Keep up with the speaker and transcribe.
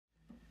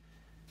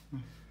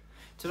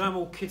Today I'm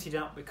all kitted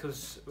up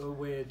because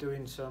we're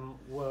doing some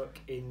work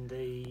in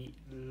the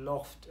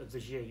loft of the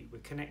gîte. We're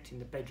connecting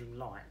the bedroom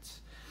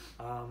lights.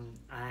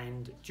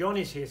 And John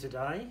is here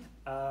today,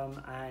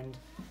 and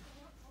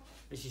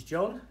this is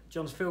John.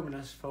 John's filming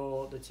us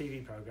for the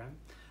TV programme.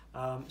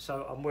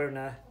 So I'm wearing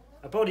a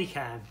body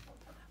cam.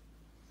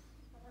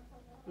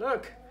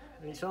 Look,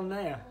 it's on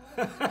there.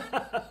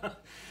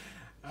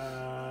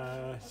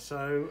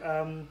 So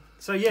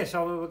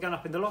we're going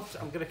up in the loft.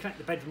 I'm going to connect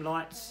the bedroom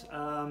lights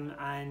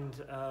and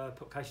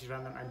put cases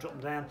around them and drop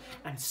them down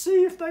and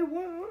see if they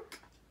work.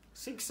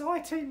 It's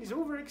exciting. It's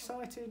all very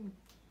exciting.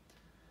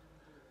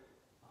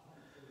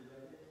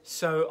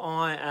 So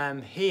I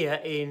am here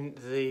in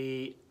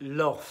the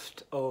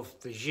loft of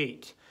the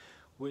gîte,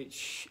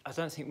 which I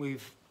don't think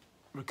we've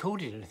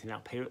recorded anything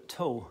up here at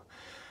all.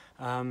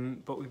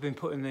 But we've been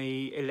putting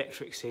the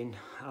electrics in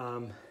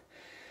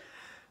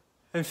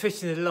and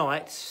fitting the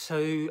lights.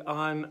 So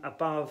I'm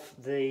above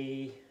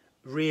the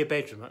rear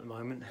bedroom at the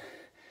moment,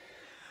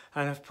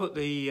 and I've put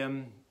the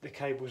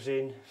cables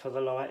in for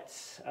the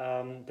lights.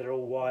 They're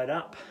all wired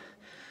up.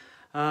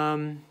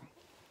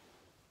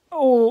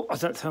 Oh, I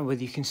don't know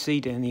whether you can see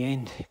down the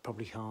end. You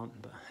probably can't,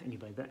 but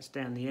anyway, that's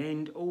down the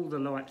end. All the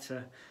lights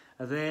are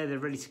there. They're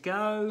ready to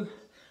go.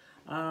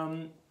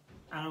 And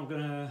I'm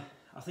gonna,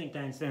 I think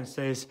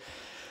downstairs,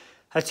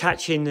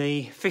 attaching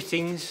the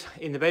fittings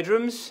in the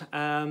bedrooms,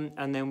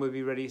 and then we'll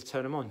be ready to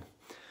turn them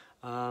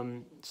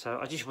on. So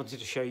I just wanted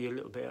to show you a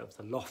little bit of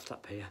the loft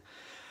up here.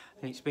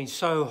 And it's been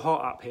so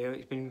hot up here.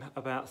 It's been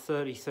about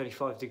 30,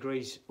 35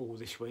 degrees all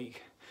this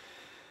week.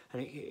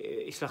 And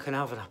it's like an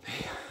oven up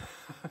here.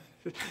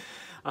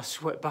 I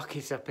sweat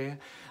buckets up here.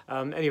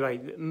 Anyway,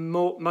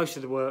 most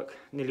of the work,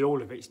 nearly all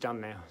of it's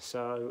done now.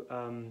 So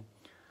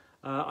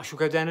I shall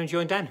go down and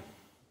join Dan.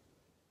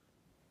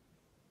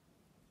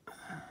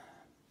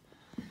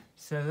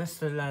 So that's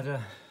the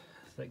ladder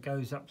that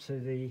goes up to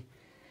the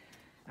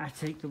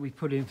attic that we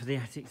put in for the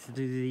attic to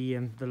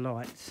do the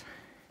lights.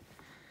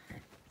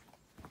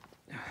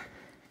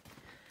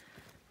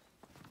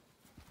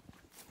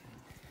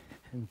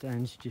 And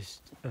Dan's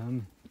just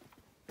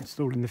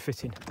installing the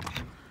fitting.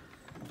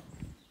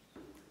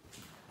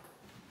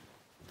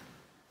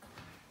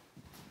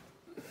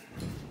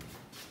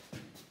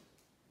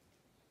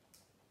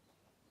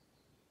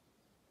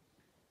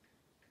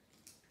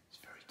 It's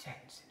very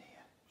tense in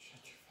here.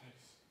 Shut your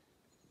face.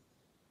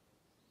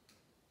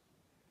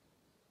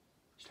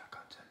 Should I go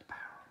and turn the power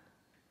on?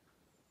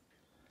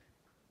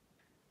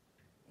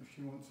 If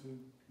you want to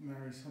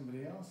marry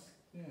somebody else,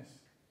 yes.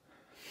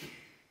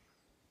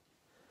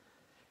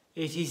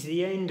 It is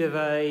the end of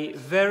a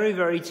very,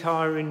 very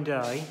tiring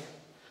day,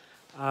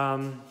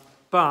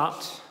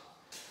 but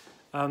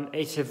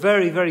it's a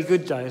very, very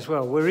good day as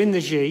well. We're in the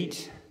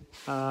gîte,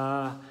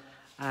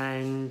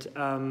 and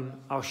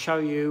I'll show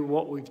you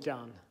what we've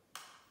done.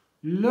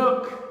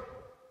 Look,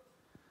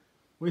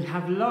 we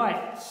have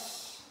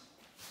lights.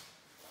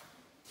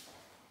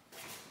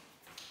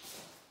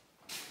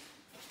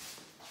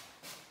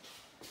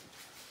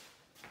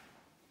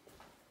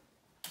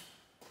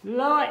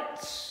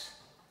 Lights.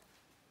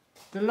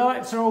 The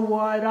lights are all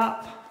wired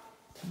up.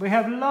 We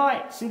have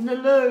lights in the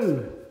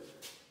loo.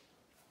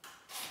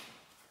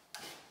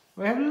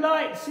 We have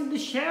lights in the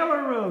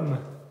shower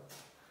room.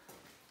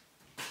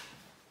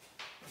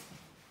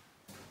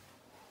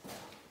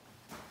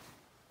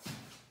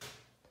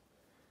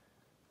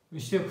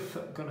 We've still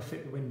got to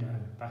fit the window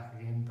back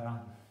again,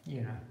 but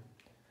you know,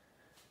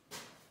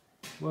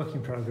 work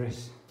in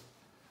progress.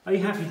 Are you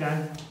happy,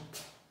 Dan?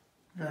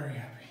 Very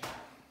happy.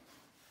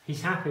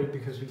 He's happy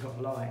because we've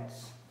got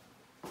lights.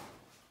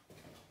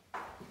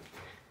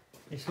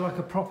 It's like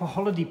a proper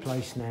holiday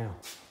place now.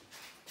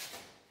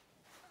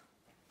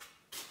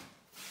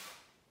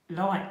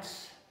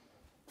 Lights.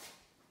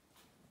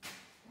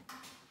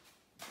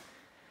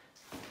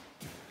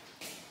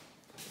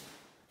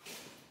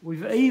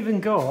 We've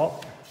even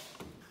got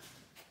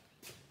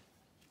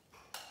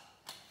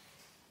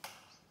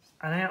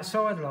an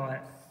outside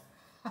light.